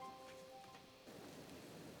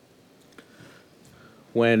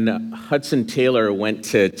When Hudson Taylor went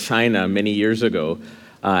to China many years ago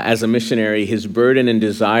as a missionary, his burden and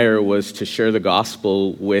desire was to share the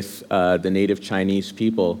gospel with the native Chinese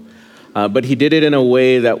people. But he did it in a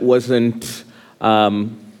way that wasn't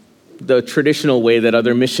the traditional way that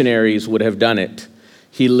other missionaries would have done it.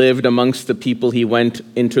 He lived amongst the people. He went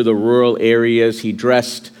into the rural areas. He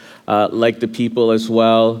dressed like the people as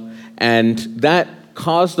well. And that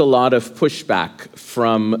caused a lot of pushback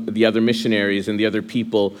from the other missionaries and the other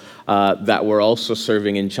people that were also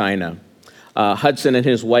serving in China. Hudson and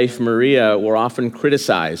his wife Maria were often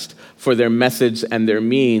criticized for their methods and their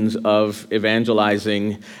means of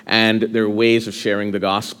evangelizing and their ways of sharing the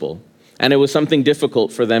gospel. And it was something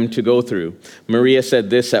difficult for them to go through. Maria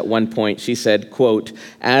said this at one point. She said, quote,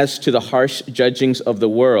 "As to the harsh judgings of the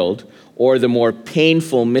world, or the more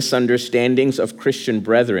painful misunderstandings of Christian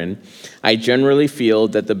brethren, I generally feel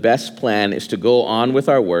that the best plan is to go on with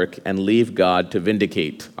our work and leave God to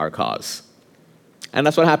vindicate our cause." And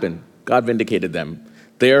that's what happened. God vindicated them.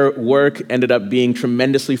 Their work ended up being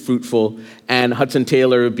tremendously fruitful, and Hudson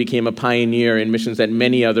Taylor became a pioneer in missions that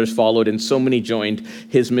many others followed, and so many joined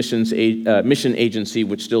his mission agency,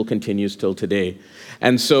 which still continues till today.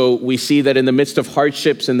 And so we see that in the midst of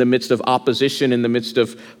hardships, in the midst of opposition, in the midst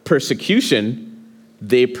of persecution,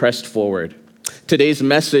 they pressed forward. Today's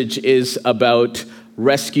message is about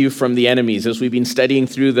rescue from the enemies. As we've been studying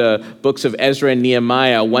through the books of Ezra and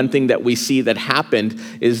Nehemiah, one thing that we see that happened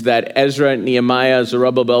is that Ezra, Nehemiah,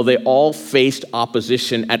 Zerubbabel, they all faced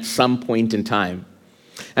opposition at some point in time.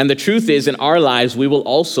 And the truth is, in our lives, we will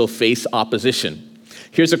also face opposition.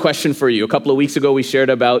 Here's a question for you. A couple of weeks ago, we shared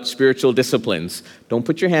about spiritual disciplines. Don't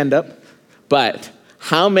put your hand up, but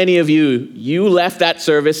how many of you left that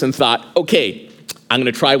service and thought, okay, I'm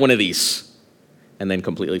going to try one of these, and then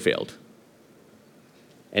completely failed?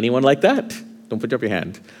 Anyone like that? Don't put up your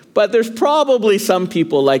hand. But there's probably some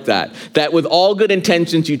people like that with all good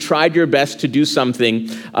intentions, you tried your best to do something.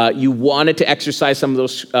 You wanted to exercise some of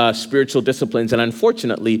those spiritual disciplines, and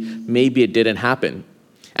unfortunately, maybe it didn't happen.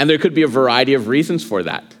 And there could be a variety of reasons for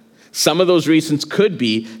that. Some of those reasons could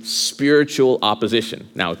be spiritual opposition.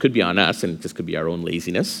 Now, it could be on us, and this could be our own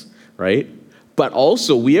laziness, right? But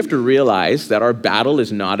also, we have to realize that our battle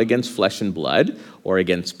is not against flesh and blood or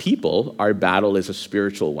against people. Our battle is a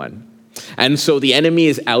spiritual one. And so the enemy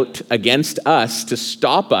is out against us to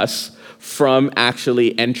stop us from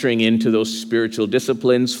actually entering into those spiritual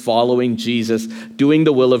disciplines, following Jesus, doing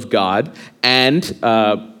the will of God, and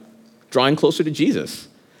drawing closer to Jesus.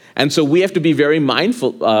 And so we have to be very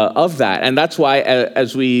mindful of that. And that's why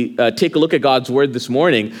as we take a look at God's word this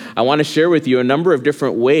morning, I want to share with you a number of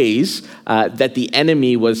different ways that the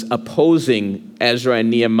enemy was opposing Ezra and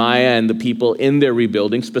Nehemiah and the people in their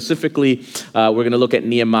rebuilding. Specifically, we're going to look at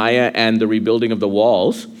Nehemiah and the rebuilding of the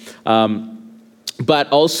walls. But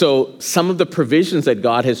also some of the provisions that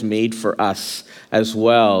God has made for us as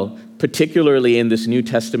well, particularly in this New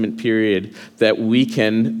Testament period, that we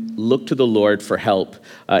can look to the Lord for help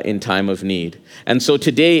in time of need. And so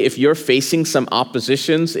today, if you're facing some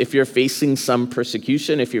oppositions, if you're facing some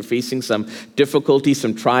persecution, if you're facing some difficulty,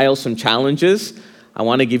 some trials, some challenges, I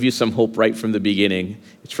want to give you some hope right from the beginning.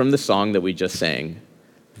 It's from the song that we just sang.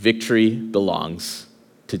 Victory belongs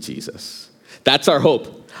to Jesus. That's our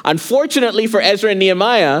hope. Unfortunately for Ezra and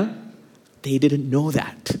Nehemiah, they didn't know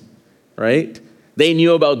that, right? They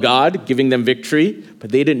knew about God giving them victory,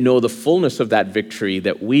 but they didn't know the fullness of that victory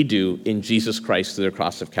that we do in Jesus Christ through the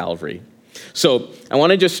cross of Calvary. So I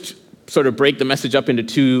want to just sort of break the message up into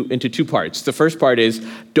two parts. The first part is,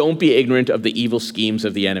 don't be ignorant of the evil schemes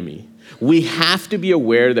of the enemy. We have to be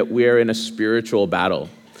aware that we're in a spiritual battle.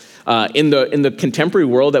 In the contemporary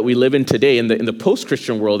world that we live in today, in the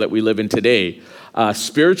post-Christian world that we live in today,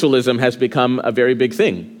 spiritualism has become a very big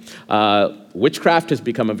thing. Witchcraft has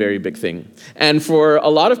become a very big thing. And for a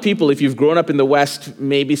lot of people, if you've grown up in the West,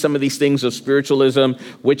 maybe some of these things of spiritualism,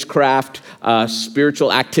 witchcraft,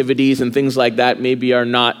 spiritual activities, and things like that maybe are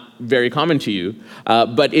not very common to you.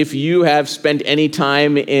 But if you have spent any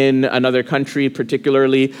time in another country,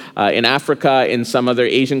 particularly in Africa, in some other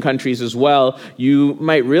Asian countries as well, you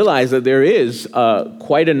might realize that there is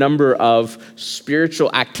quite a number of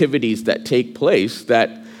spiritual activities that take place that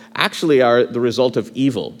actually are the result of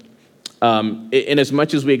evil. In as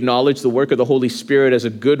much as we acknowledge the work of the Holy Spirit as a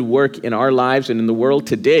good work in our lives and in the world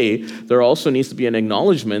today, there also needs to be an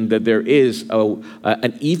acknowledgement that there is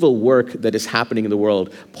an evil work that is happening in the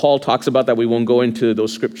world. Paul talks about that. We won't go into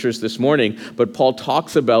those scriptures this morning, but Paul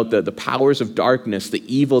talks about the powers of darkness, the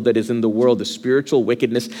evil that is in the world, the spiritual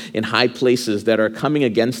wickedness in high places that are coming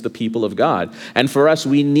against the people of God. And for us,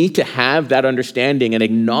 we need to have that understanding and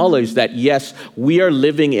acknowledge that, yes, we are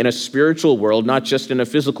living in a spiritual world, not just in a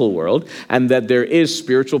physical world, and that there is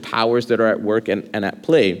spiritual powers that are at work and at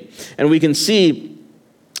play. And we can see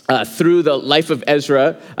through the life of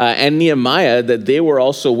Ezra and Nehemiah that they were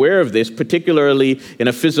also aware of this, particularly in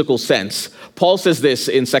a physical sense. Paul says this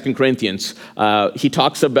in 2 Corinthians. He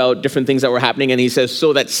talks about different things that were happening, and he says,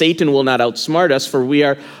 so that Satan will not outsmart us, for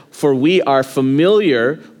we are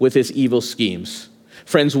familiar with his evil schemes.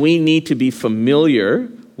 Friends, we need to be familiar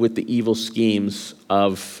with the evil schemes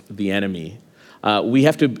of the enemy. We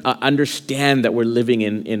have to understand that we're living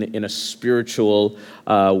in a spiritual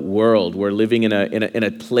world. We're living in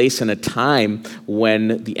a place and a time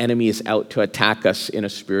when the enemy is out to attack us in a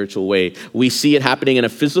spiritual way. We see it happening in a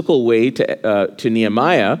physical way to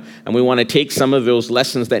Nehemiah, and we want to take some of those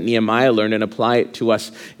lessons that Nehemiah learned and apply it to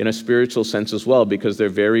us in a spiritual sense as well, because they're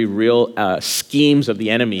very real schemes of the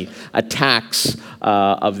enemy, attacks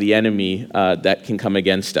of the enemy that can come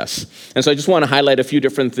against us. And so I just want to highlight a few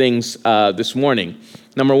different things this morning.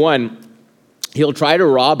 Number one, he'll try to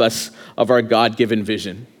rob us of our God-given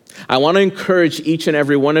vision. I want to encourage each and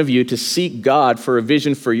every one of you to seek God for a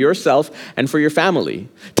vision for yourself and for your family.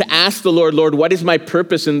 To ask the Lord, Lord, what is my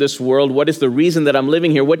purpose in this world? What is the reason that I'm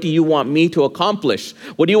living here? What do you want me to accomplish?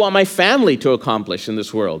 What do you want my family to accomplish in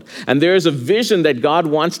this world? And there is a vision that God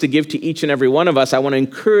wants to give to each and every one of us. I want to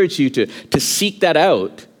encourage you to seek that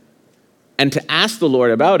out and to ask the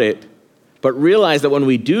Lord about it, but realize that when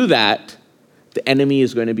we do that, the enemy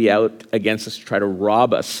is going to be out against us to try to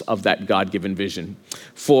rob us of that God-given vision.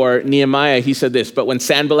 For Nehemiah, he said this, but when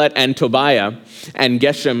Sanballat and Tobiah and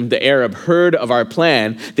Geshem the Arab heard of our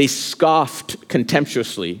plan, they scoffed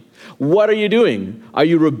contemptuously. What are you doing? Are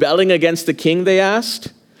you rebelling against the king, they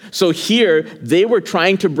asked? So here, they were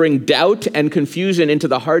trying to bring doubt and confusion into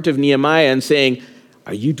the heart of Nehemiah and saying,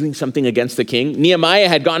 are you doing something against the king? Nehemiah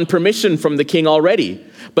had gotten permission from the king already,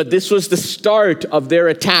 but this was the start of their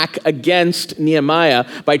attack against Nehemiah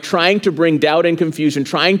by trying to bring doubt and confusion,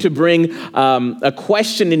 trying to bring a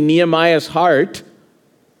question in Nehemiah's heart.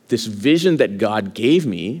 This vision that God gave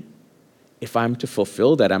me, if I'm to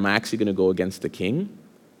fulfill that, I'm actually going to go against the king.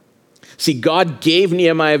 See, God gave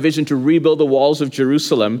Nehemiah a vision to rebuild the walls of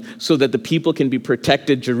Jerusalem so that the people can be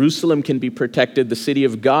protected, Jerusalem can be protected, the city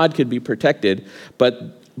of God could be protected.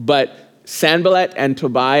 But Sanballat and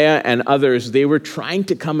Tobiah and others, they were trying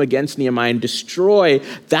to come against Nehemiah and destroy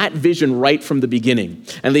that vision right from the beginning.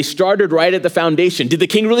 And they started right at the foundation. Did the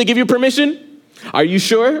king really give you permission? Are you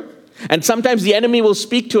sure? And sometimes the enemy will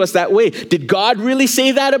speak to us that way. Did God really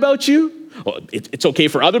say that about you? Well, it's okay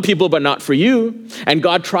for other people, but not for you. And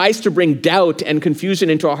God tries to bring doubt and confusion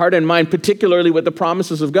into our heart and mind, particularly with the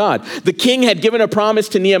promises of God. The king had given a promise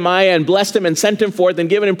to Nehemiah and blessed him and sent him forth and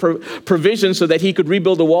given him provision so that he could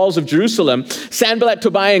rebuild the walls of Jerusalem. Sanballat,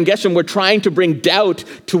 Tobiah, and Geshem were trying to bring doubt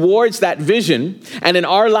towards that vision. And in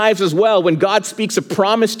our lives as well, when God speaks a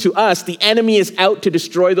promise to us, the enemy is out to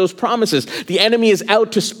destroy those promises. The enemy is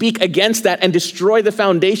out to speak against that and destroy the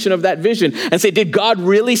foundation of that vision and say, did God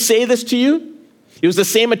really say this to you? It was the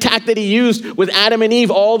same attack that he used with Adam and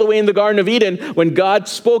Eve all the way in the Garden of Eden when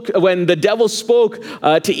the devil spoke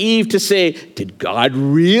to Eve to say, did God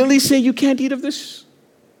really say you can't eat of this?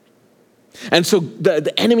 And so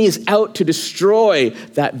the enemy is out to destroy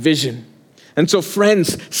that vision. And so,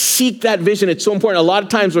 friends, seek that vision. It's so important. A lot of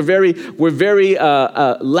times we're very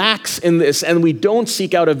lax in this, and we don't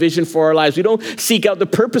seek out a vision for our lives. We don't seek out the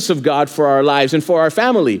purpose of God for our lives and for our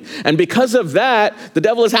family. And because of that, the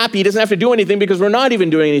devil is happy. He doesn't have to do anything because we're not even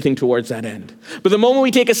doing anything towards that end. But the moment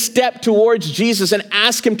we take a step towards Jesus and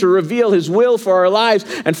ask him to reveal his will for our lives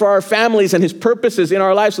and for our families and his purposes in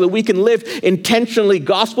our lives so that we can live intentionally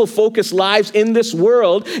gospel-focused lives in this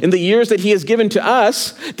world in the years that he has given to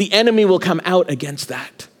us, the enemy will come out against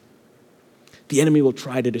that. The enemy will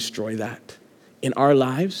try to destroy that in our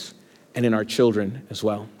lives and in our children as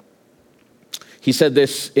well. He said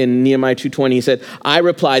this in Nehemiah 2:20. He said, I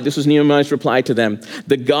replied, this was Nehemiah's reply to them,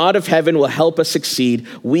 the God of heaven will help us succeed.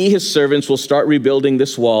 We, his servants, will start rebuilding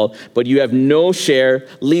this wall, but you have no share,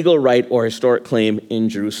 legal right, or historic claim in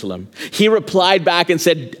Jerusalem. He replied back and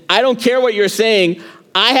said, I don't care what you're saying.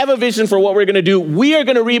 I have a vision for what we're going to do. We are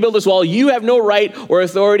going to rebuild this wall. You have no right or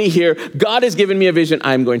authority here. God has given me a vision.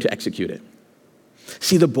 I'm going to execute it.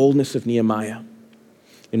 See the boldness of Nehemiah.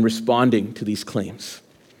 in responding to these claims.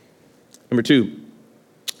 Number two,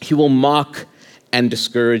 he will mock and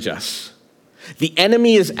discourage us. The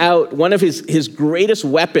enemy is out. One of his greatest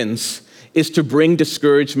weapons is to bring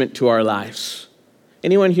discouragement to our lives.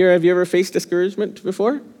 Anyone here, have you ever faced discouragement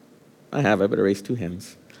before? I have. I better raise two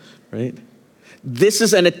hands, right? This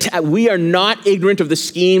is an attack. We are not ignorant of the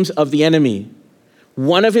schemes of the enemy.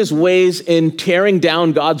 One of his ways in tearing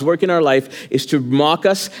down God's work in our life is to mock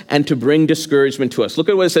us and to bring discouragement to us. Look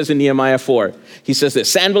at what it says in Nehemiah 4. He says this,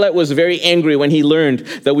 Sanballat was very angry when he learned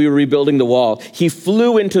that we were rebuilding the wall. He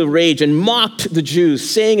flew into rage and mocked the Jews,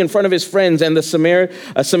 saying in front of his friends and the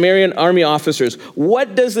Samaritan army officers,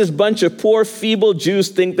 what does this bunch of poor, feeble Jews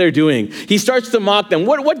think they're doing? He starts to mock them.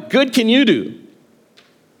 What good can you do?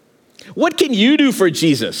 What can you do for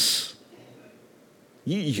Jesus?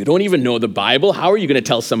 You don't even know the Bible. How are you going to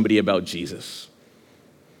tell somebody about Jesus?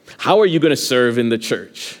 How are you going to serve in the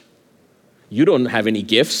church? You don't have any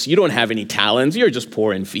gifts. You don't have any talents. You're just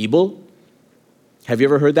poor and feeble. Have you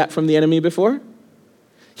ever heard that from the enemy before?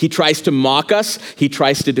 He tries to mock us. He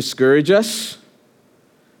tries to discourage us,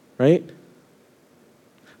 right?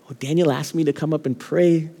 Oh, Daniel asked me to come up and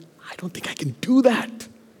pray. I don't think I can do that.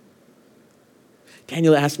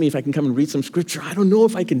 Daniel asked me if I can come and read some scripture. I don't know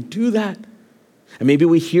if I can do that. And maybe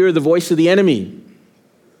we hear the voice of the enemy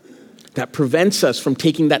that prevents us from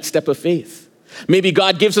taking that step of faith. Maybe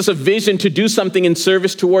God gives us a vision to do something in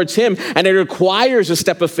service towards him, and it requires a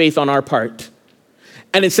step of faith on our part.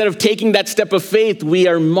 And instead of taking that step of faith, we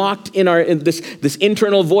are mocked in this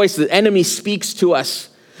internal voice. The enemy speaks to us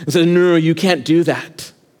and says, no, you can't do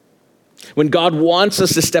that. When God wants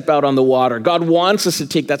us to step out on the water, God wants us to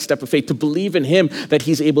take that step of faith, to believe in him that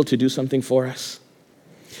he's able to do something for us.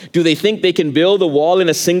 Do they think they can build a wall in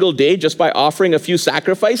a single day just by offering a few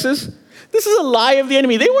sacrifices? This is a lie of the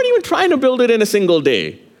enemy. They weren't even trying to build it in a single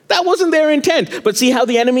day. That wasn't their intent. But see how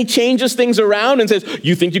the enemy changes things around and says,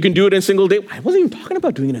 you think you can do it in a single day? I wasn't even talking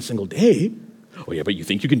about doing it in a single day. Oh yeah, but you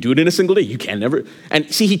think you can do it in a single day? You can never.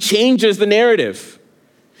 And see, he changes the narrative.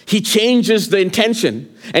 He changes the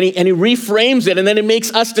intention, and he reframes it, and then it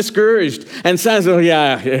makes us discouraged and says, oh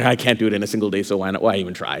yeah, I can't do it in a single day, so why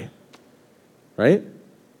even try? Right?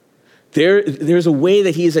 There's a way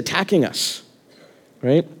that he is attacking us,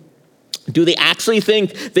 right? Do they actually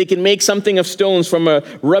think they can make something of stones from a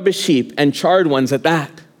rubbish heap and charred ones at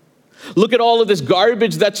that? Look at all of this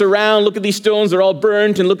garbage that's around. Look at these stones, they're all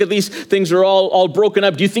burnt, and look at these things are all broken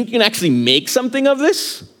up. Do you think you can actually make something of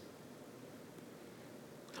this?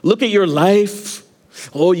 Look at your life.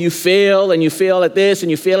 Oh, you fail, and you fail at this, and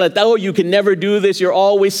you fail at that. Oh, you can never do this. You're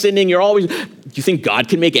always sinning. Do you think God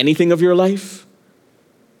can make anything of your life?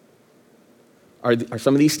 Are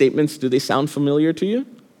some of these statements, do they sound familiar to you?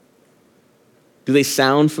 Do they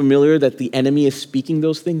sound familiar that the enemy is speaking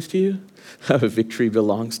those things to you? Victory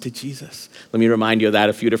belongs to Jesus. Let me remind you of that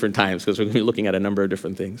a few different times because we're going to be looking at a number of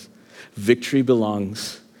different things. Victory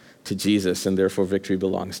belongs to Jesus, and therefore victory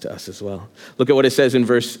belongs to us as well. Look at what it says in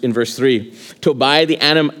verse 3. Tobiah the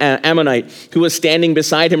Ammonite, who was standing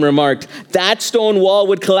beside him, remarked, that stone wall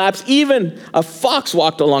would collapse, even a fox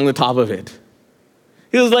walked along the top of it.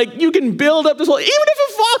 He was like, you can build up this wall, even if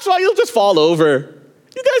a fox walks, you'll just fall over.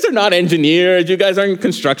 You guys are not engineers. You guys aren't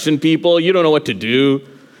construction people. You don't know what to do,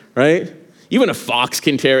 right? Even a fox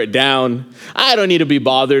can tear it down. I don't need to be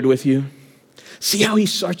bothered with you. See how he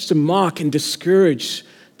starts to mock and discourage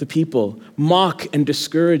the people. Mock and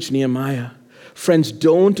discourage Nehemiah. Friends,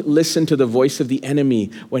 don't listen to the voice of the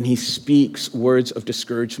enemy when he speaks words of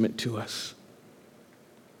discouragement to us.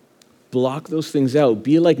 Block those things out.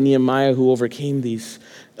 Be like Nehemiah who overcame this.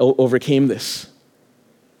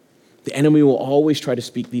 The enemy will always try to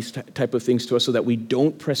speak these type of things to us so that we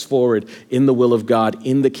don't press forward in the will of God,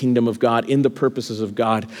 in the kingdom of God, in the purposes of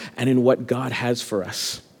God, and in what God has for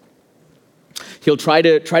us. He'll try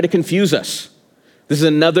to confuse us. This is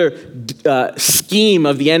another scheme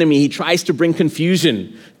of the enemy. He tries to bring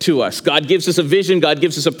confusion to us. God gives us a vision. God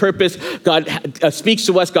gives us a purpose. God speaks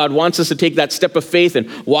to us. God wants us to take that step of faith and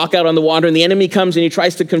walk out on the water. And the enemy comes and he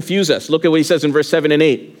tries to confuse us. Look at what he says in verse 7 and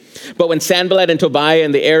 8. But when Sanballat and Tobiah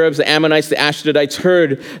and the Arabs, the Ammonites, the Ashdodites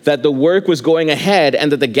heard that the work was going ahead and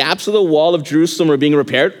that the gaps of the wall of Jerusalem were being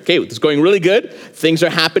repaired, okay, it's going really good. Things are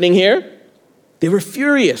happening here. They were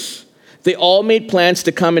furious. They all made plans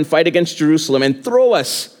to come and fight against Jerusalem and throw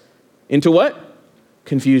us into what?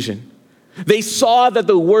 Confusion. They saw that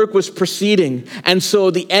the work was proceeding, and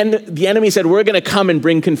so the enemy said, we're going to come and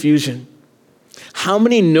bring confusion. How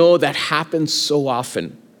many know that happens so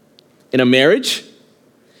often? In a marriage?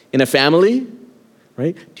 In a family?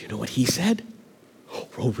 Right? Do you know what he said?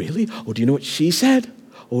 Oh, really? Oh, do you know what she said?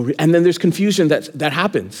 Oh, and then there's confusion that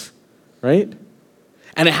happens, right?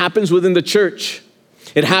 And it happens within the church.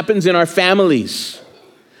 It happens in our families.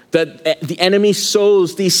 That the enemy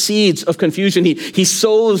sows these seeds of confusion. He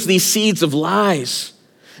sows these seeds of lies.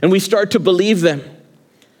 And we start to believe them.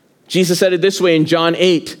 Jesus said it this way in John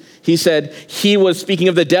 8. He said, he was speaking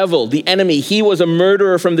of the devil, the enemy. He was a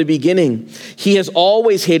murderer from the beginning. He has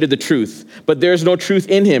always hated the truth, but there is no truth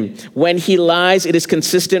in him. When he lies, it is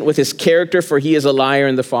consistent with his character, for he is a liar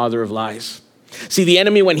and the father of lies. See, the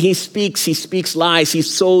enemy, when he speaks lies. He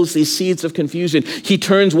sows these seeds of confusion. He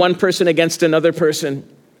turns one person against another person.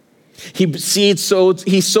 He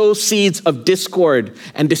sows seeds of discord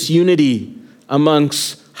and disunity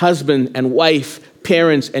amongst husband and wife,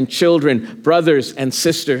 parents and children, brothers and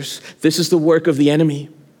sisters. This is the work of the enemy.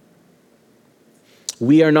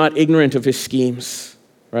 We are not ignorant of his schemes,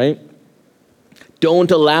 right? Don't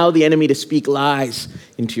allow the enemy to speak lies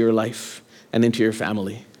into your life and into your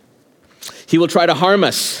family. He will try to harm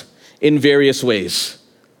us in various ways,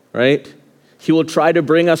 right? He will try to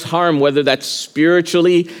bring us harm, whether that's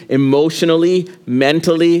spiritually, emotionally,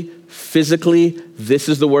 mentally, physically. This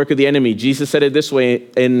is the work of the enemy. Jesus said it this way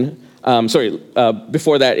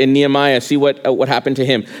before that in Nehemiah. See what happened to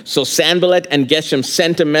him. So Sanballat and Geshem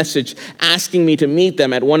sent a message asking me to meet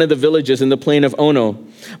them at one of the villages in the plain of Ono.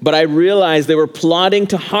 But I realized they were plotting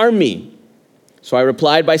to harm me. So I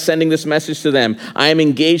replied by sending this message to them. I am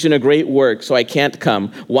engaged in a great work, so I can't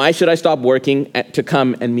come. Why should I stop working to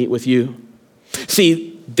come and meet with you?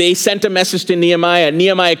 See, they sent a message to Nehemiah.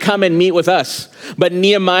 Nehemiah, come and meet with us. But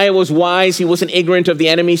Nehemiah was wise. He wasn't ignorant of the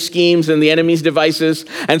enemy's schemes and the enemy's devices.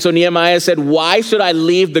 And so Nehemiah said, why should I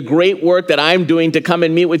leave the great work that I'm doing to come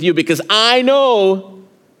and meet with you? Because I know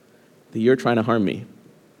that you're trying to harm me.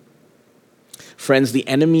 Friends, the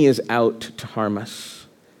enemy is out to harm us.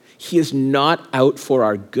 He is not out for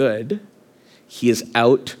our good. He is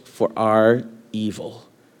out for our evil,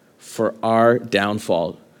 for our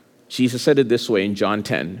downfall. Jesus said it this way in John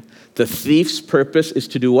 10. The thief's purpose is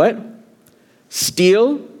to do what?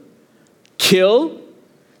 Steal, kill,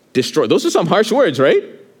 destroy. Those are some harsh words, right?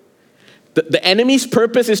 The enemy's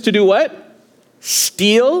purpose is to do what?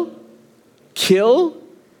 Steal, kill,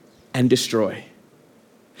 and destroy.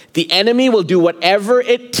 The enemy will do whatever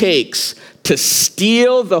it takes to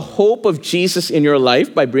steal the hope of Jesus in your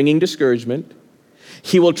life by bringing discouragement.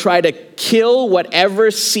 He will try to kill whatever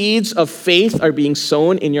seeds of faith are being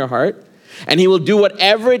sown in your heart. And he will do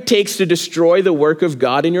whatever it takes to destroy the work of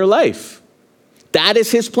God in your life. That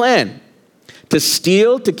is his plan. To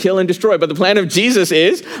steal, to kill, and destroy. But the plan of Jesus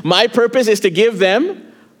is, my purpose is to give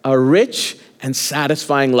them a rich and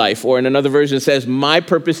satisfying life. Or in another version it says, my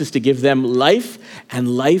purpose is to give them life and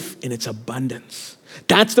life in its abundance.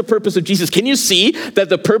 That's the purpose of Jesus. Can you see that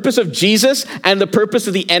the purpose of Jesus and the purpose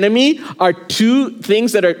of the enemy are two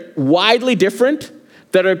things that are widely different,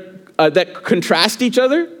 that contrast each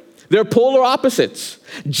other? They're polar opposites.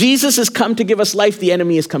 Jesus has come to give us life. The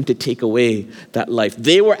enemy has come to take away that life.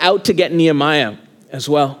 They were out to get Nehemiah as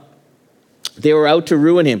well. They were out to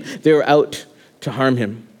ruin him. They were out to harm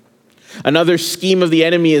him. Another scheme of the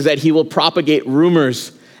enemy is that he will propagate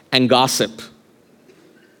rumors and gossip.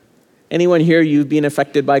 Anyone here, you've been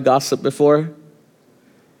affected by gossip before?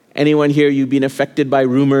 Anyone here, you've been affected by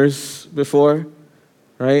rumors before?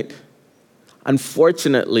 Right?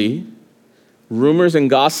 Unfortunately, rumors and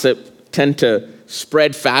gossip tend to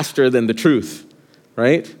spread faster than the truth,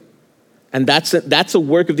 right? And that's a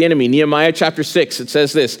work of the enemy. Nehemiah chapter 6, it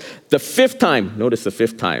says this, the fifth time, notice the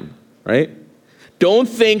fifth time, right? Don't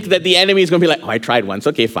think that the enemy is going to be like, oh, I tried once,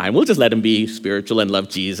 okay, fine. We'll just let him be spiritual and love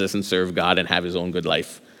Jesus and serve God and have his own good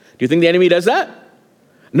life. Do you think the enemy does that?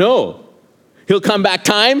 No. He'll come back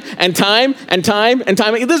time and time and time and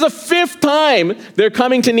time. This is the fifth time they're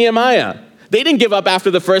coming to Nehemiah. They didn't give up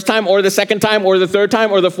after the first time or the second time or the third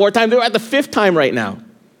time or the fourth time. They're at the fifth time right now.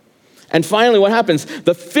 And finally, what happens?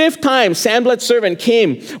 The fifth time, Sanballat's servant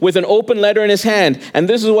came with an open letter in his hand. And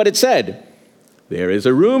this is what it said. There is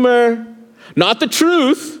a rumor. Not the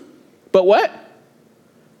truth, but what?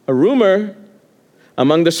 A rumor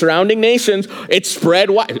among the surrounding nations. It spread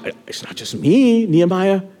wide. It's not just me,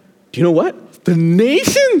 Nehemiah. Do you know what? The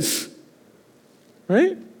nations,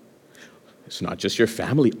 right? It's not just your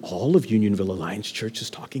family. All of Unionville Alliance Church is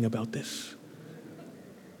talking about this,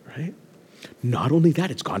 right? Not only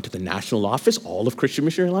that, it's gone to the national office, all of Christian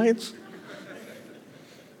Missionary Alliance.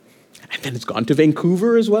 And then it's gone to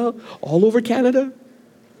Vancouver as well, all over Canada.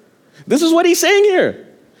 This is what he's saying here.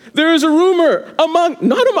 There is a rumor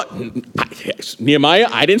Nehemiah,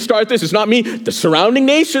 I didn't start this. It's not me. The surrounding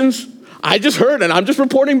nations. I just heard and I'm just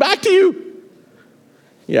reporting back to you.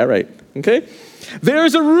 Yeah, right. Okay?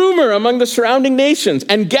 There's a rumor among the surrounding nations,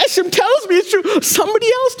 and Geshem tells me it's true. Somebody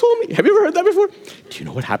else told me. Have you ever heard that before? Do you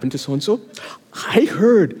know what happened to so-and-so? I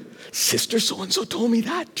heard sister so-and-so told me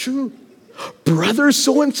that, true. Brother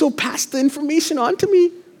so-and-so passed the information on to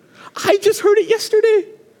me. I just heard it yesterday.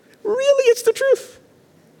 Really, it's the truth,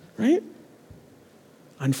 right?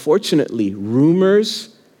 Unfortunately,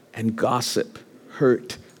 rumors and gossip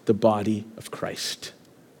hurt the body of Christ.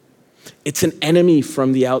 It's an enemy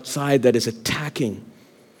from the outside that is attacking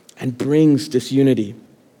and brings disunity.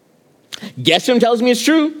 Geshem tells me it's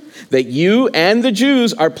true that you and the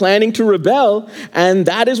Jews are planning to rebel, and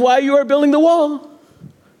that is why you are building the wall,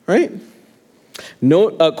 right? No,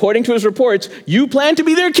 according to his reports, you plan to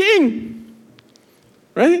be their king,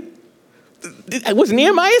 right? Was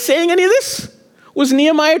Nehemiah saying any of this? Was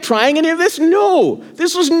Nehemiah trying any of this? No,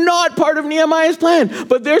 this was not part of Nehemiah's plan,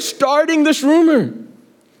 but they're starting this rumor,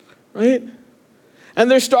 right?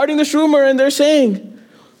 And they're starting this rumor and they're saying,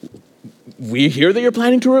 we hear that you're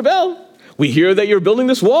planning to rebel. We hear that you're building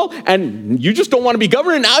this wall and you just don't want to be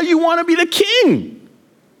governor. Now you want to be the king.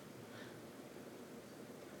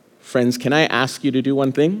 Friends, can I ask you to do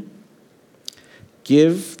one thing?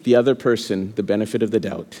 Give the other person the benefit of the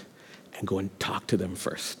doubt and go and talk to them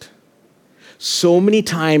first. So many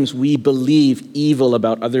times we believe evil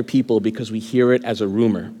about other people because we hear it as a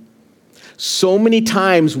rumor. So many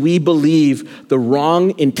times we believe the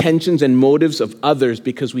wrong intentions and motives of others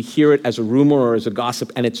because we hear it as a rumor or as a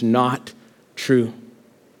gossip, and it's not true.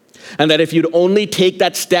 And that if you'd only take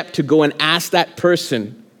that step to go and ask that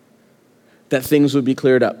person, that things would be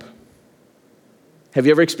cleared up. Have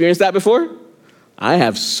you ever experienced that before? I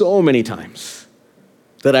have so many times.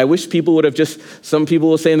 That I wish people would have some people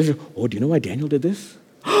will say in the church, oh, do you know why Daniel did this?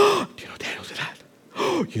 Do you know Daniel did that?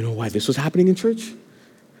 Oh, you know why this was happening in church?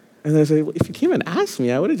 And I say, well, if you came and asked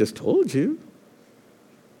me, I would have just told you.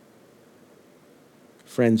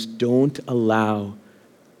 Friends, don't allow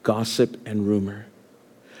gossip and rumor.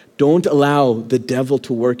 Don't allow the devil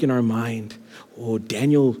to work in our mind. Oh,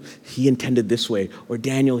 Daniel, he intended this way. Or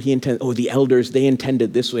Daniel, the elders, they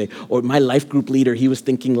intended this way. Or my life group leader, he was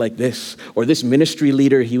thinking like this. Or this ministry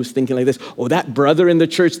leader, he was thinking like this. Or that brother in the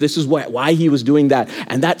church, this is why he was doing that.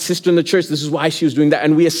 And that sister in the church, this is why she was doing that.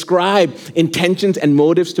 And we ascribe intentions and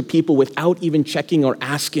motives to people without even checking or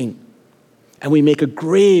asking. And we make a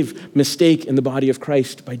grave mistake in the body of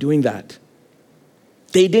Christ by doing that.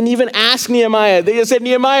 They didn't even ask Nehemiah. They just said,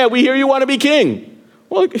 Nehemiah, we hear you want to be king.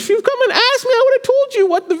 Well, if you've come and asked me, I would have told you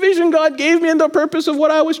what the vision God gave me and the purpose of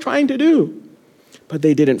what I was trying to do. But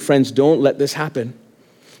they didn't. Friends, don't let this happen.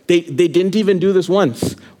 They didn't even do this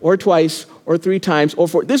once or twice or 3 times or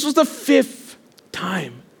 4. This was the 5th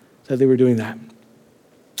time that they were doing that.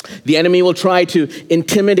 The enemy will try to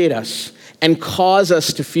intimidate us and cause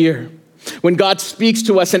us to fear. When God speaks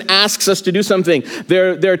to us and asks us to do something,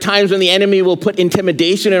 there are times when the enemy will put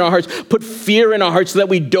intimidation in our hearts, put fear in our hearts so that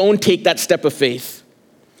we don't take that step of faith.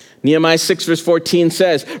 Nehemiah 6 verse 14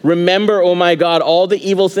 says, remember, O my God, all the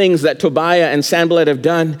evil things that Tobiah and Sanballat have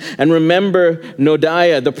done, and remember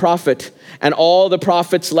Noadiah the prophet and all the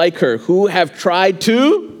prophets like her who have tried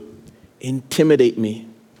to intimidate me.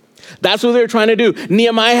 That's what they were trying to do.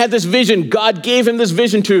 Nehemiah had this vision. God gave him this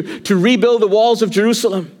vision to rebuild the walls of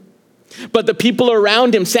Jerusalem. But the people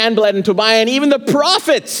around him, Sanballat and Tobiah, and even the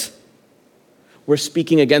prophets were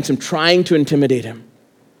speaking against him, trying to intimidate him.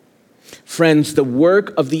 Friends, the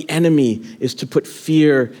work of the enemy is to put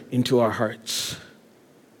fear into our hearts.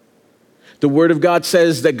 The Word of God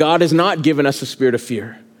says that God has not given us a spirit of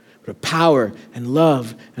fear, but of power and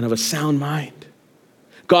love and of a sound mind.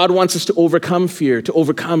 God wants us to overcome fear, to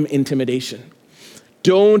overcome intimidation.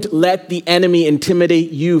 Don't let the enemy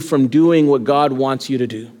intimidate you from doing what God wants you to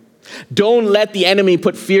do. Don't let the enemy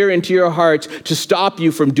put fear into your hearts to stop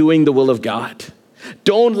you from doing the will of God.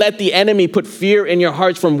 Don't let the enemy put fear in your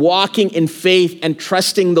hearts from walking in faith and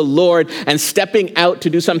trusting the Lord and stepping out to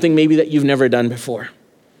do something maybe that you've never done before.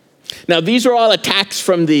 Now, these are all attacks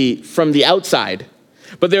from the outside,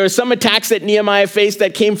 but there are some attacks that Nehemiah faced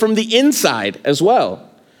that came from the inside as well.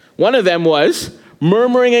 One of them was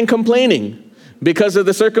murmuring and complaining because of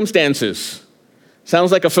the circumstances.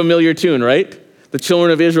 Sounds like a familiar tune, right? The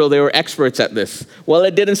children of Israel, they were experts at this. Well,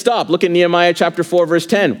 it didn't stop. Look at Nehemiah chapter 4, verse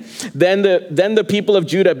 10. Then the people of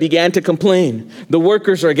Judah began to complain. The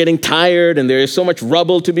workers are getting tired and there is so much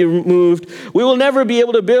rubble to be removed. We will never be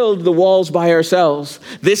able to build the walls by ourselves.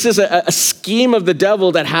 This is a scheme of the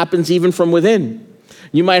devil that happens even from within.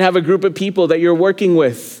 You might have a group of people that you're working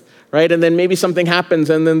with, right? And then maybe something happens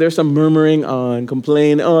and then there's some murmuring and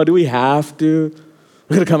complaining. Oh, do we have to?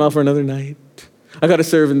 We're going to come out for another night. I got to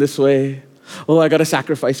serve in this way. Oh, I got to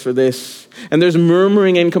sacrifice for this. And there's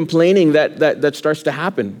murmuring and complaining that starts to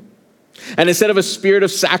happen. And instead of a spirit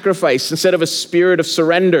of sacrifice, instead of a spirit of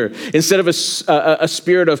surrender, instead of a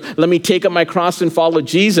spirit of, let me take up my cross and follow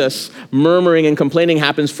Jesus, murmuring and complaining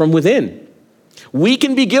happens from within. We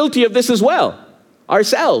can be guilty of this as well,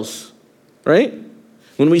 ourselves, right?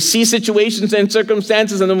 When we see situations and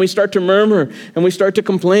circumstances and then we start to murmur and we start to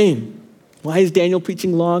complain. Why is Daniel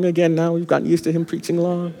preaching long again now? We've gotten used to him preaching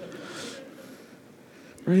long.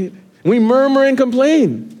 Right? We murmur and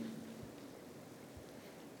complain.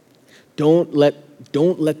 Don't let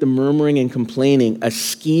the murmuring and complaining, a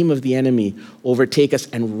scheme of the enemy, overtake us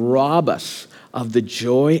and rob us of the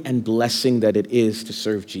joy and blessing that it is to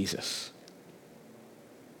serve Jesus.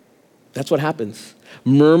 That's what happens.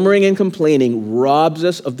 Murmuring and complaining robs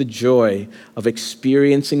us of the joy of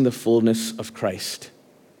experiencing the fullness of Christ.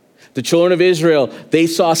 The children of Israel, they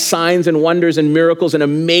saw signs and wonders and miracles and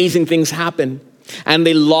amazing things happen. And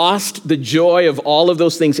they lost the joy of all of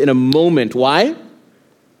those things in a moment. Why?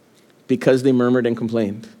 Because they murmured and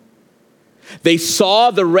complained. They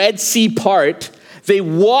saw the Red Sea part. They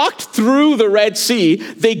walked through the Red Sea.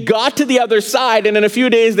 They got to the other side. And in a few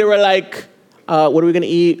days, they were like, what are we going to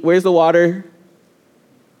eat? Where's the water?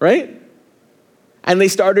 Right? And they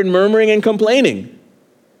started murmuring and complaining.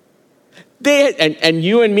 And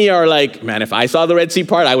you and me are like, man, if I saw the Red Sea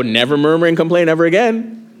part, I would never murmur and complain ever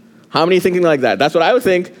again. How many thinking like that? That's what I would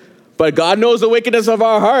think. But God knows the wickedness of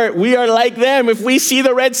our heart. We are like them. If we see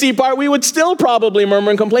the Red Sea part, we would still probably murmur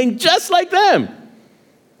and complain just like them.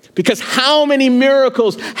 Because how many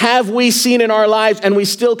miracles have we seen in our lives and we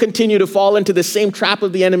still continue to fall into the same trap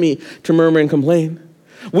of the enemy to murmur and complain?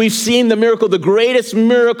 We've seen the miracle, the greatest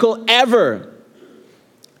miracle ever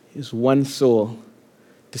is one soul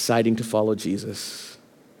deciding to follow Jesus.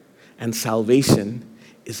 And salvation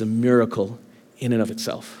is a miracle in and of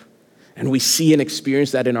itself. And we see and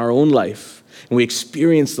experience that in our own life. And we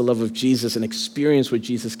experience the love of Jesus and experience what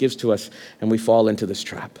Jesus gives to us, and we fall into this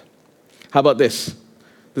trap. How about this?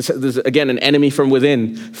 This is, again, an enemy from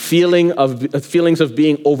within. Feelings of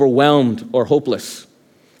being overwhelmed or hopeless.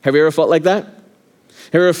 Have you ever felt like that?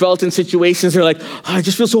 Have you ever felt in situations where you're like, oh, I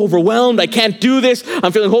just feel so overwhelmed. I can't do this.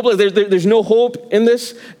 I'm feeling hopeless. There's no hope in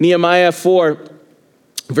this. Nehemiah 4,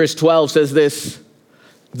 verse 12 says this.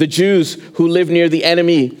 The Jews who live near the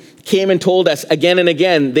enemy came and told us again and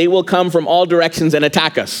again, they will come from all directions and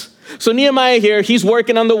attack us. So Nehemiah here, he's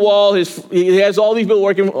working on the wall. He has all these people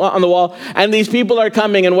working on the wall. And these people are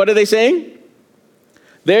coming. And what are they saying?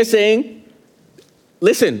 They're saying,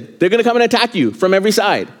 listen, they're going to come and attack you from every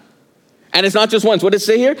side. And it's not just once. What does it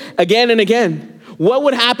say here? Again and again. What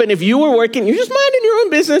would happen if you were working, you're just minding your own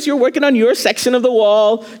business, you're working on your section of the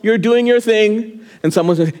wall, you're doing your thing, and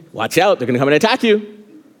someone's like, watch out, they're going to come and attack you.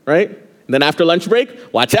 Right? And then after lunch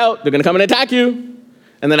break, watch out, they're going to come and attack you.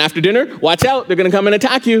 And then after dinner, watch out, they're going to come and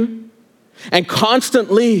attack you. And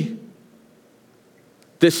constantly,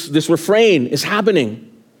 this refrain is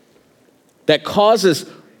happening that causes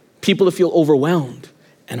people to feel overwhelmed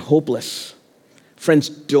and hopeless. Friends,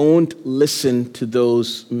 don't listen to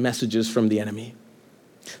those messages from the enemy.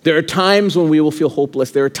 There are times when we will feel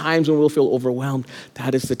hopeless. There are times when we'll feel overwhelmed.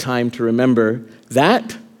 That is the time to remember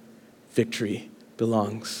that victory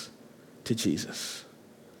belongs to Jesus.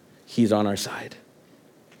 He's on our side.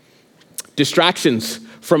 Distractions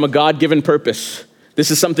from a God-given purpose.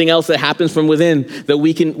 This is something else that happens from within, that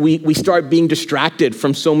we start being distracted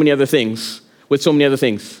from so many other things,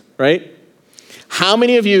 right? How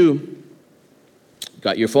many of you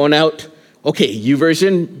got your phone out? Okay,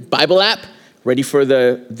 YouVersion Bible app, ready for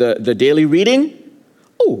the daily reading?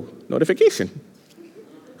 Oh, notification.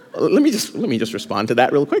 Let me just respond to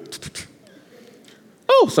that real quick.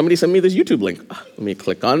 Oh, somebody sent me this YouTube link. Let me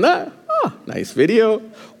click on that. Oh, nice video.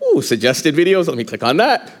 Oh, suggested videos. Let me click on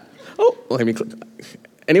that. Oh, let me click.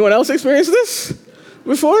 Anyone else experience this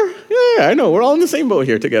before? Yeah, I know. We're all in the same boat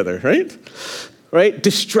here together, right? Right?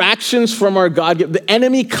 Distractions from our God. The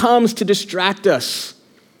enemy comes to distract us,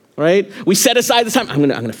 right? We set aside the time. I'm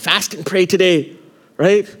gonna fast and pray today,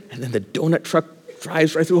 right? And then the donut truck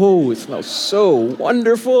drives right through. Oh, it smells so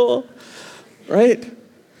wonderful, right?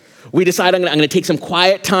 We decide I'm going to take some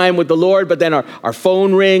quiet time with the Lord, but then our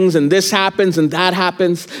phone rings and this happens and that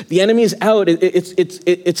happens. The enemy is out.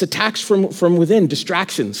 It's attacks from within,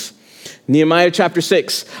 distractions. Nehemiah chapter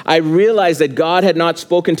 6, I realized that God had not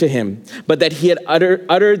spoken to him, but that he had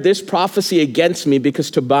uttered this prophecy against me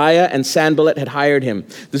because Tobiah and Sanballat had hired him.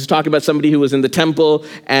 This is talking about somebody who was in the temple,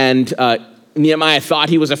 and Nehemiah thought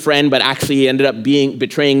he was a friend, but actually he ended up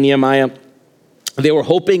betraying Nehemiah. They were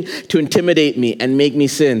hoping to intimidate me and make me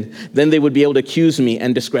sin. Then they would be able to accuse me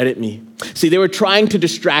and discredit me. See, they were trying to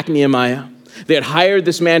distract Nehemiah. They had hired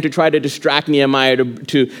this man to try to distract Nehemiah,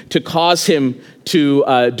 to cause him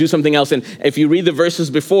to do something else. And if you read the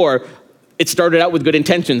verses before, it started out with good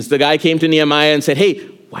intentions. The guy came to Nehemiah and said, hey,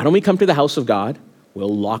 why don't we come to the house of God?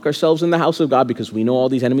 We'll lock ourselves in the house of God because we know all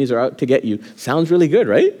these enemies are out to get you. Sounds really good,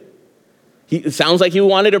 right? It sounds like he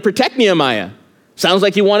wanted to protect Nehemiah. Sounds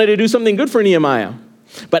like he wanted to do something good for Nehemiah.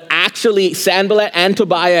 But actually, Sanballat and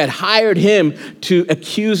Tobiah had hired him to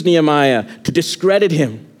accuse Nehemiah, to discredit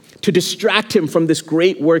him, to distract him from this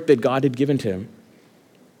great work that God had given to him.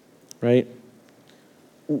 Right?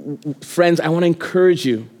 Friends, I want to encourage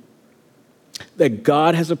you that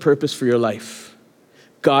God has a purpose for your life.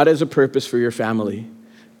 God has a purpose for your family.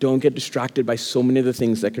 Don't get distracted by so many of the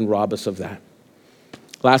things that can rob us of that.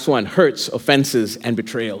 Last one, hurts, offenses, and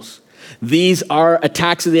betrayals. These are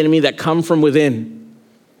attacks of the enemy that come from within.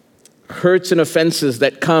 Hurts and offenses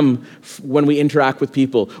that come when we interact with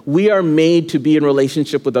people. We are made to be in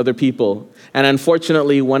relationship with other people. And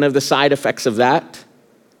unfortunately, one of the side effects of that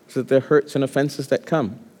is that there are hurts and offenses that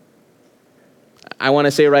come. I want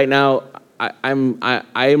to say right now, I'm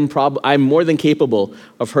more than capable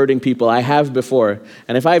of hurting people. I have before.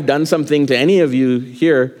 And if I've done something to any of you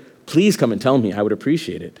here, please come and tell me. I would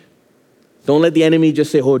appreciate it. Don't let the enemy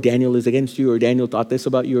just say, oh, Daniel is against you, or Daniel thought this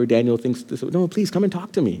about you, or Daniel thinks this. No, please come and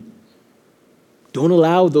talk to me. Don't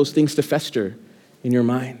allow those things to fester in your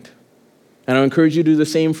mind. And I encourage you to do the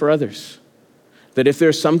same for others. That if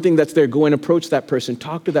there's something that's there, go and approach that person,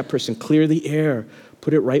 talk to that person, clear the air,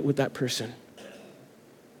 put it right with that person.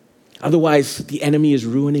 Otherwise, the enemy is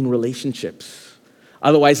ruining relationships.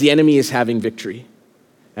 Otherwise, the enemy is having victory,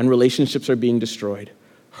 and relationships are being destroyed.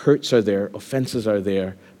 Hurts are there, offenses are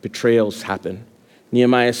there, betrayals happen.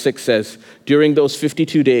 Nehemiah 6 says, during those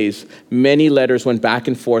 52 days, many letters went back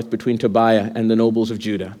and forth between Tobiah and the nobles of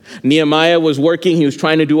Judah. Nehemiah was working, he was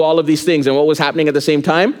trying to do all of these things, and what was happening at the same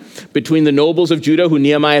time? Between the nobles of Judah, who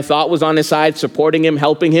Nehemiah thought was on his side, supporting him,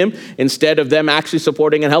 helping him, instead of them actually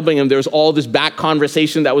supporting and helping him, there was all this back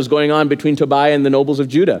conversation that was going on between Tobiah and the nobles of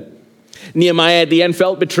Judah. Nehemiah at the end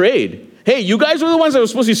felt betrayed. Hey, you guys were the ones that were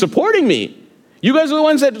supposed to be supporting me. You guys are the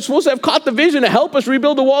ones that are supposed to have caught the vision to help us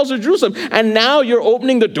rebuild the walls of Jerusalem. And now you're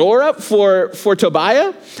opening the door up for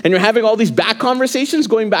Tobiah, and you're having all these back conversations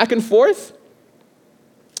going back and forth.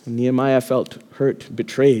 And Nehemiah felt hurt,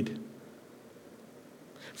 betrayed.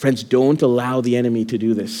 Friends, don't allow the enemy to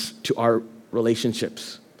do this to our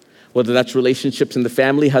relationships. Whether that's relationships in the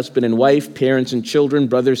family, husband and wife, parents and children,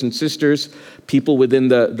 brothers and sisters, people within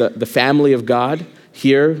the family of God,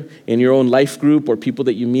 here in your own life group, or people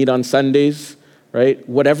that you meet on Sundays. Right?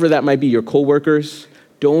 Whatever that might be, your coworkers,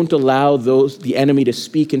 don't allow the enemy to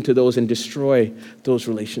speak into those and destroy those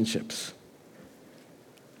relationships.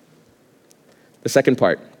 The second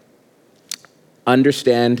part,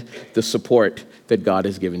 understand the support that God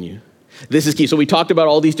has given you. This is key. So we talked about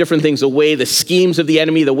all these different things, the schemes of the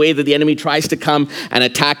enemy, the way that the enemy tries to come and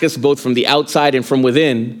attack us both from the outside and from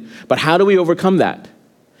within. But how do we overcome that?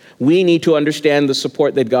 We need to understand the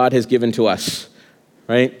support that God has given to us,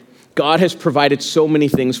 right? God has provided so many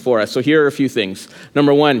things for us. So here are a few things.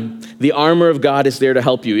 Number one, the armor of God is there to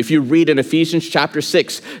help you. If you read in Ephesians chapter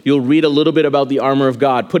 6, you'll read a little bit about the armor of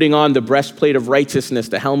God, putting on the breastplate of righteousness,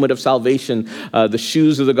 the helmet of salvation, the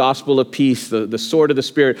shoes of the gospel of peace, the sword of the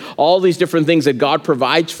Spirit, all these different things that God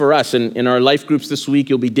provides for us. And in our life groups this week,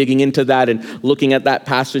 you'll be digging into that and looking at that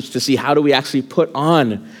passage to see how do we actually put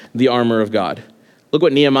on the armor of God. Look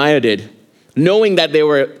what Nehemiah did. Knowing that they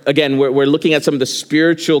were, again, we're looking at some of the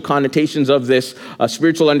spiritual connotations of this,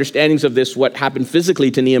 spiritual understandings of this, what happened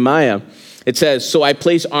physically to Nehemiah. It says, so I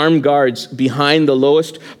place armed guards behind the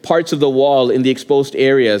lowest parts of the wall in the exposed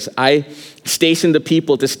areas. I stationed the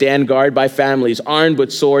people to stand guard by families, armed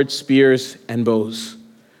with swords, spears, and bows.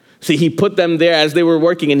 See, he put them there as they were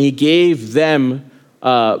working, and he gave them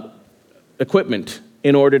equipment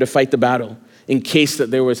in order to fight the battle in case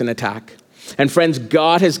that there was an attack. And friends,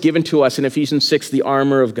 God has given to us in Ephesians 6 the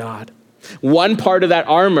armor of God. One part of that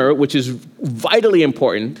armor, which is vitally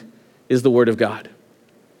important, is the Word of God.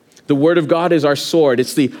 The Word of God is our sword.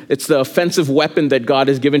 It's the offensive weapon that God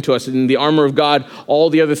has given to us. In the armor of God, all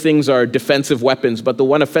the other things are defensive weapons, but the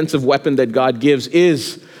one offensive weapon that God gives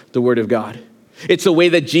is the Word of God. It's the way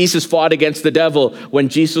that Jesus fought against the devil when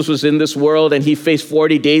Jesus was in this world and he faced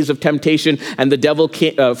 40 days of temptation and the devil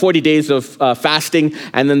came, 40 days of fasting,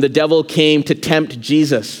 and then the devil came to tempt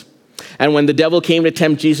Jesus. And when the devil came to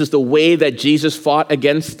tempt Jesus, the way that Jesus fought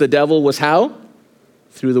against the devil was how?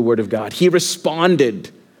 Through the Word of God. He responded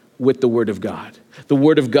with the Word of God. The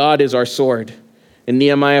Word of God is our sword. In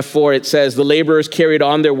Nehemiah 4, it says, the laborers carried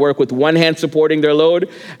on their work with one hand supporting their load,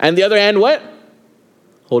 and the other hand, what?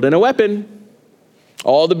 Holding a weapon.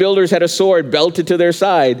 All the builders had a sword belted to their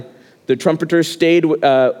side. The trumpeters stayed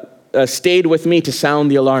with me to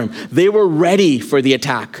sound the alarm. They were ready for the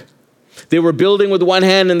attack. They were building with one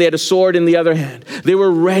hand and they had a sword in the other hand. They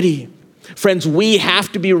were ready. Friends, we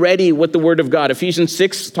have to be ready with the word of God. Ephesians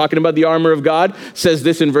 6, talking about the armor of God, says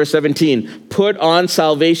this in verse 17. Put on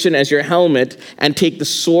salvation as your helmet and take the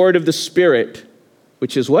sword of the Spirit,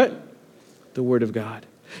 which is what? The word of God.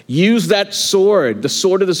 Use that sword. The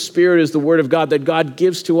sword of the Spirit is the word of God that God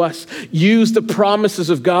gives to us. Use the promises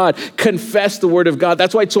of God. Confess the word of God.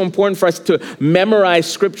 That's why it's so important for us to memorize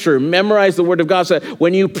Scripture, memorize the word of God, so that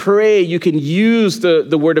when you pray, you can use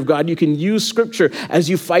the word of God. You can use Scripture as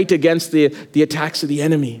you fight against the attacks of the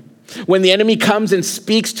enemy. When the enemy comes and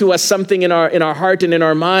speaks to us something in our heart and in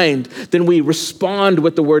our mind, then we respond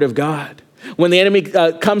with the word of God. When the enemy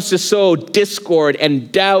comes to sow discord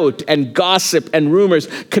and doubt and gossip and rumors,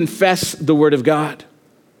 confess the word of God.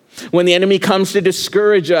 When the enemy comes to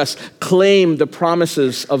discourage us, claim the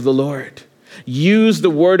promises of the Lord. Use the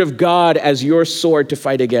word of God as your sword to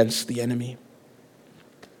fight against the enemy.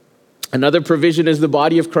 Another provision is the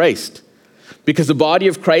body of Christ, because the body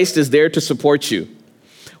of Christ is there to support you.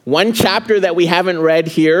 One chapter that we haven't read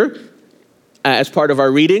here as part of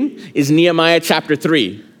our reading is Nehemiah chapter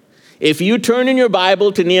 3. If you turn in your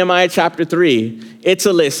Bible to Nehemiah chapter 3, it's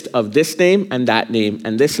a list of this name and that name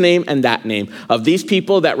and this name and that name, of these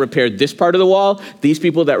people that repaired this part of the wall, these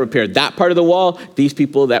people that repaired that part of the wall, these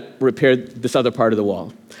people that repaired this other part of the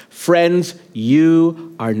wall. Friends,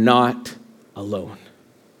 you are not alone.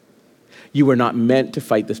 You were not meant to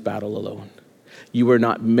fight this battle alone. You were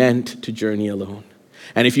not meant to journey alone.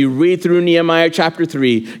 And if you read through Nehemiah chapter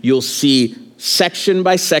 3, you'll see section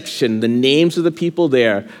by section the names of the people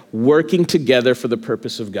there working together for the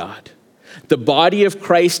purpose of God. The body of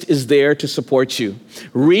Christ is there to support you.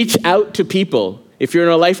 Reach out to people. If you're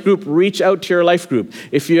in a life group, reach out to your life group.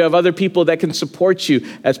 If you have other people that can support you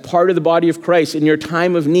as part of the body of Christ in your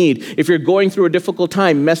time of need, if you're going through a difficult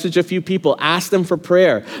time, message a few people, ask them for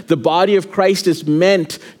prayer. The body of Christ is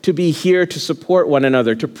meant to be here to support one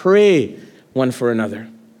another, to pray one for another.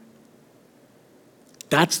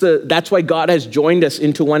 That's why God has joined us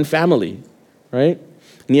into one family, right?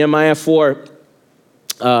 Nehemiah 4,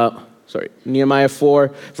 verse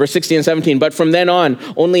 16 and 17. But from then on,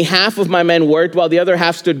 only half of my men worked, while the other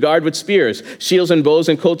half stood guard with spears, shields and bows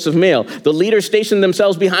and coats of mail. The leaders stationed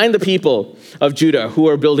themselves behind the people of Judah who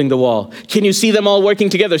are building the wall. Can you see them all working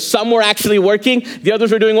together? Some were actually working. The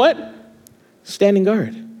others were doing what? Standing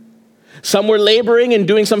guard. Some were laboring and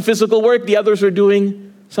doing some physical work. The others were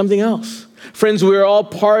doing something else. Friends, we are all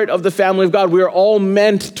part of the family of God. We are all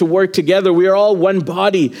meant to work together. We are all one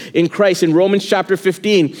body in Christ. In Romans chapter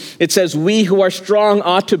 15, it says, we who are strong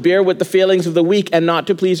ought to bear with the failings of the weak and not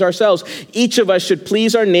to please ourselves. Each of us should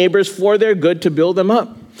please our neighbors for their good, to build them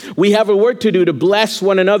up. We have a work to do to bless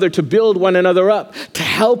one another, to build one another up, to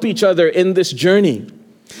help each other in this journey.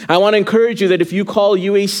 I want to encourage you that if you call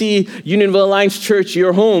UAC, Unionville Alliance Church,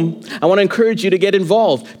 your home, I want to encourage you to get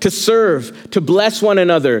involved, to serve, to bless one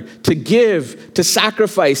another, to give, to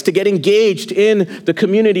sacrifice, to get engaged in the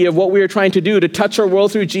community of what we are trying to do, to touch our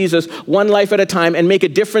world through Jesus, one life at a time, and make a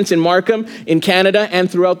difference in Markham, in Canada, and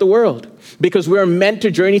throughout the world. Because we're meant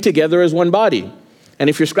to journey together as one body. And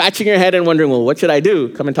if you're scratching your head and wondering, well, what should I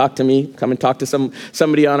do? Come and talk to me. Come and talk to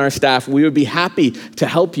somebody on our staff. We would be happy to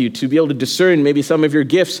help you, to be able to discern maybe some of your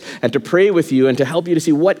gifts and to pray with you and to help you to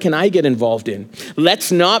see, what can I get involved in?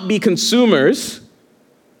 Let's not be consumers.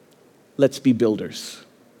 Let's be builders.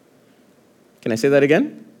 Can I say that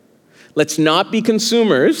again? Let's not be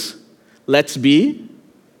consumers. Let's be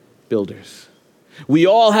builders. We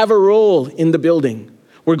all have a role in the building.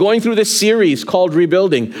 We're going through this series called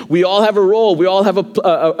Rebuilding. We all have a role. We all have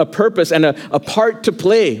a purpose and a part to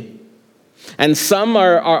play. And some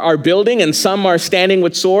are building and some are standing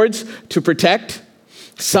with swords to protect.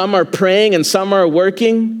 Some are praying and some are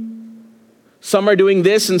working. Some are doing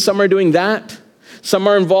this and some are doing that. Some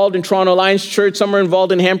are involved in Toronto Alliance Church. Some are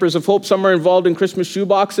involved in Hampers of Hope. Some are involved in Christmas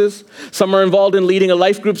shoeboxes. Some are involved in leading a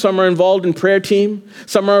life group. Some are involved in prayer team.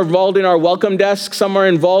 Some are involved in our welcome desk. Some are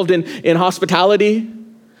involved in hospitality.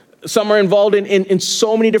 Some are involved in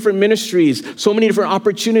so many different ministries, so many different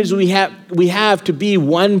opportunities we have to be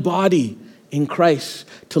one body in Christ,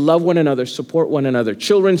 to love one another, support one another.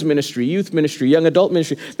 Children's ministry, youth ministry, young adult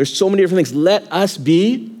ministry. There's so many different things. Let us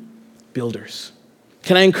be builders.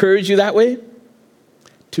 Can I encourage you that way?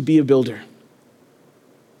 To be a builder.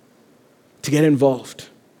 To get involved.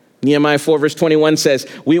 Nehemiah 4 verse 21 says,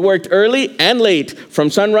 we worked early and late from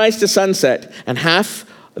sunrise to sunset, and half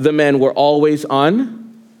the men were always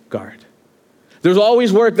on guard. There's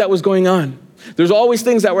always work that was going on. There's always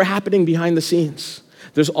things that were happening behind the scenes.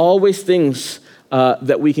 There's always things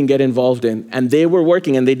that we can get involved in. And they were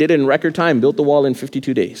working, and they did it in record time, built the wall in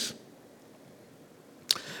 52 days.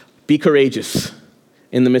 Be courageous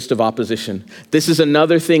in the midst of opposition. This is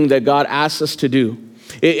another thing that God asks us to do.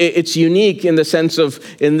 It's unique in the sense of,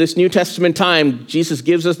 in this New Testament time, Jesus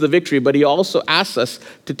gives us the victory, but he also asks us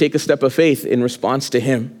to take a step of faith in response to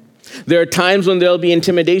him. There are times when there'll be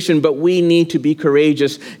intimidation, but we need to be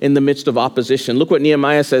courageous in the midst of opposition. Look what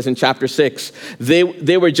Nehemiah says in chapter 6.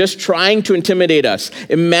 They were just trying to intimidate us,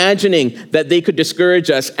 imagining that they could discourage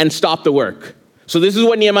us and stop the work. So this is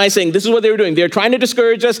what Nehemiah is saying. This is what they were doing. They're trying to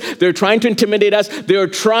discourage us. They're trying to intimidate us. They're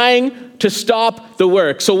trying to stop the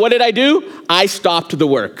work. So what did I do? I stopped the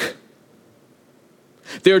work.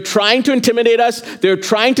 They're trying to intimidate us. They're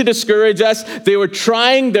trying to discourage us. They were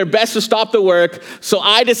trying their best to stop the work. So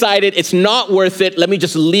I decided it's not worth it. Let me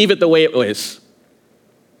just leave it the way it was.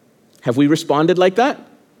 Have we responded like that?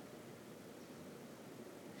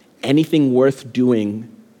 Anything worth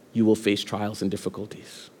doing, you will face trials and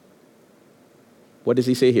difficulties. What does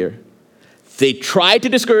he say here? They tried to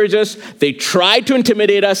discourage us. They tried to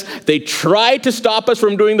intimidate us. They tried to stop us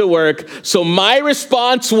from doing the work. So my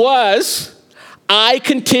response was, I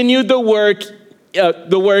continued the work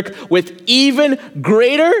with even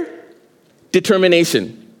greater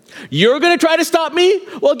determination. You're going to try to stop me?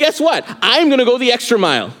 Well, guess what? I'm going to go the extra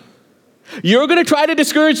mile. You're going to try to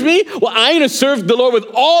discourage me? Well, I'm going to serve the Lord with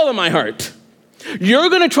all of my heart. You're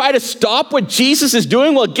going to try to stop what Jesus is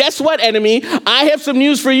doing? Well, guess what, enemy? I have some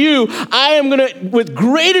news for you. I am going to, with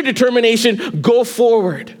greater determination, go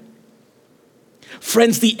forward.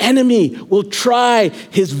 Friends, the enemy will try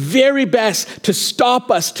his very best to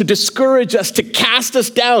stop us, to discourage us, to cast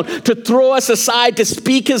us down, to throw us aside, to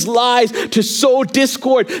speak his lies, to sow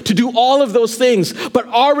discord, to do all of those things. But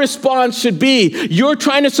our response should be, you're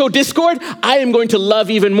trying to sow discord? I am going to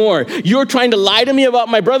love even more. You're trying to lie to me about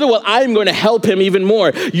my brother? Well, I am going to help him even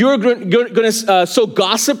more. You're going to sow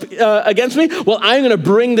gossip against me? Well, I'm going to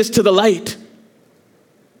bring this to the light.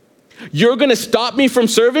 You're going to stop me from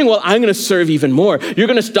serving? Well, I'm going to serve even more. You're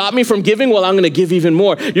going to stop me from giving? Well, I'm going to give even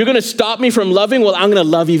more. You're going to stop me from loving? Well, I'm going to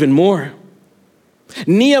love even more.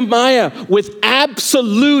 Nehemiah, with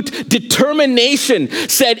absolute determination,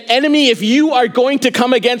 said, enemy, if you are going to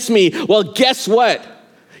come against me, well, guess what?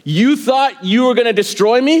 You thought you were going to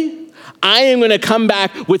destroy me? I am going to come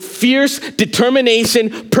back with fierce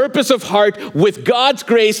determination, purpose of heart, with God's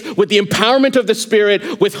grace, with the empowerment of the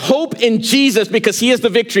Spirit, with hope in Jesus because he is the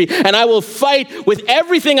victory. And I will fight with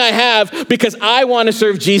everything I have because I want to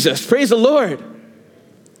serve Jesus. Praise the Lord.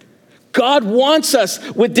 God wants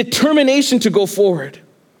us with determination to go forward.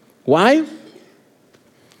 Why?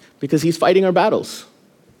 Because he's fighting our battles.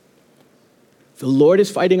 The Lord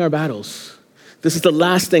is fighting our battles. This is the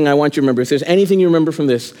last thing I want you to remember. If there's anything you remember from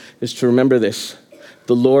this, is to remember this.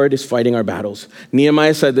 The Lord is fighting our battles.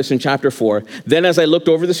 Nehemiah said this in chapter 4. Then as I looked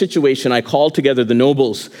over the situation, I called together the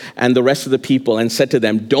nobles and the rest of the people and said to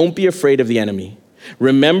them, don't be afraid of the enemy.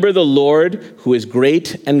 Remember the Lord who is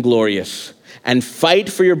great and glorious, and fight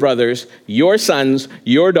for your brothers, your sons,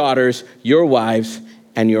 your daughters, your wives,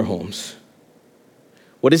 and your homes.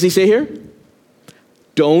 What does he say here?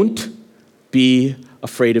 Don't be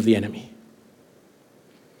afraid of the enemy.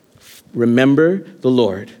 Remember the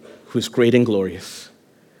Lord who is great and glorious.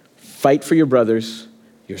 Fight for your brothers,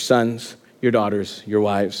 your sons, your daughters, your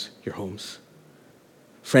wives, your homes.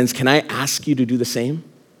 Friends, can I ask you to do the same?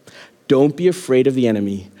 Don't be afraid of the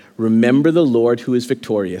enemy. Remember the Lord who is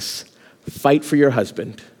victorious. Fight for your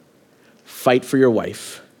husband. Fight for your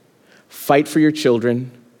wife. Fight for your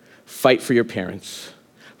children. Fight for your parents.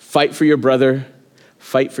 Fight for your brother.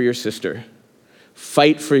 Fight for your sister.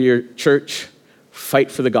 Fight for your church.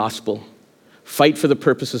 Fight for the gospel. Fight for the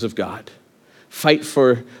purposes of God. Fight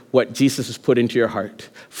for what Jesus has put into your heart.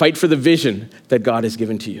 Fight for the vision that God has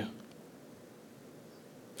given to you.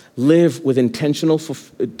 Live with intentional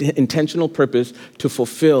purpose to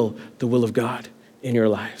fulfill the will of God in your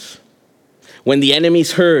lives. When the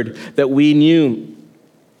enemies heard that we knew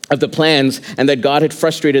of the plans and that God had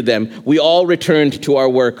frustrated them, we all returned to our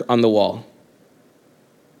work on the wall.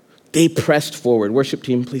 They pressed forward. Worship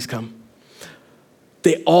team, please come.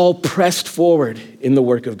 They all pressed forward in the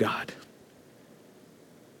work of God.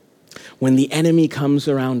 When the enemy comes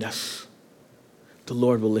around us, the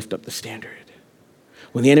Lord will lift up the standard.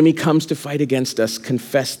 When the enemy comes to fight against us,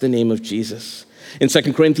 confess the name of Jesus. In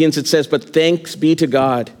 2 Corinthians it says, but thanks be to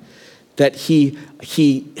God that he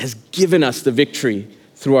has given us the victory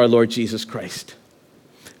through our Lord Jesus Christ.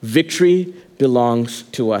 Victory belongs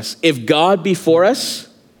to us. If God be for us,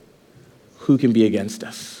 who can be against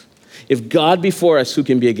us? If God be for us, who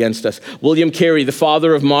can be against us? William Carey, the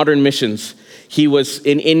father of modern missions, he was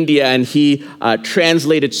in India and he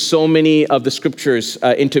translated so many of the scriptures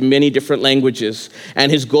into many different languages.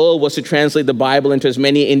 And his goal was to translate the Bible into as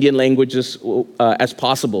many Indian languages as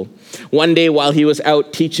possible. One day while he was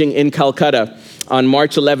out teaching in Calcutta on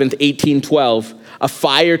March 11th, 1812, a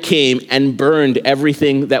fire came and burned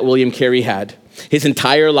everything that William Carey had. His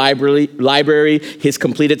entire library, his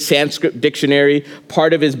completed Sanskrit dictionary,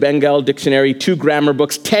 part of his Bengal dictionary, 2 grammar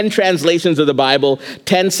books, 10 translations of the Bible,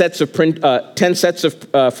 10 sets for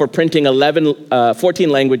printing 14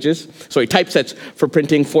 languages, typesets for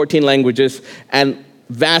printing 14 languages, and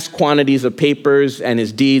vast quantities of papers and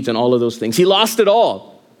his deeds and all of those things. He lost it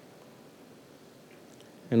all.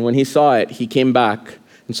 And when he saw it, he came back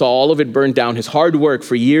and saw all of it burned down. His hard work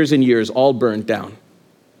for years and years all burned down.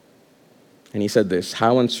 And he said this,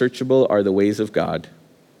 "How unsearchable are the ways of God.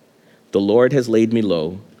 The Lord has laid me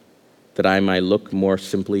low, that I might look more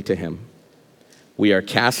simply to him. We are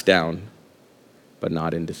cast down, but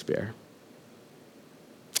not in despair."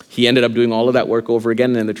 He ended up doing all of that work over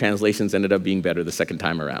again, and the translations ended up being better the second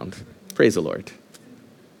time around. Praise the Lord.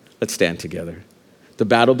 Let's stand together. The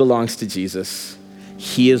battle belongs to Jesus.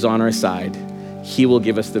 He is on our side. He will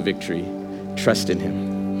give us the victory. Trust in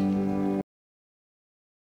him.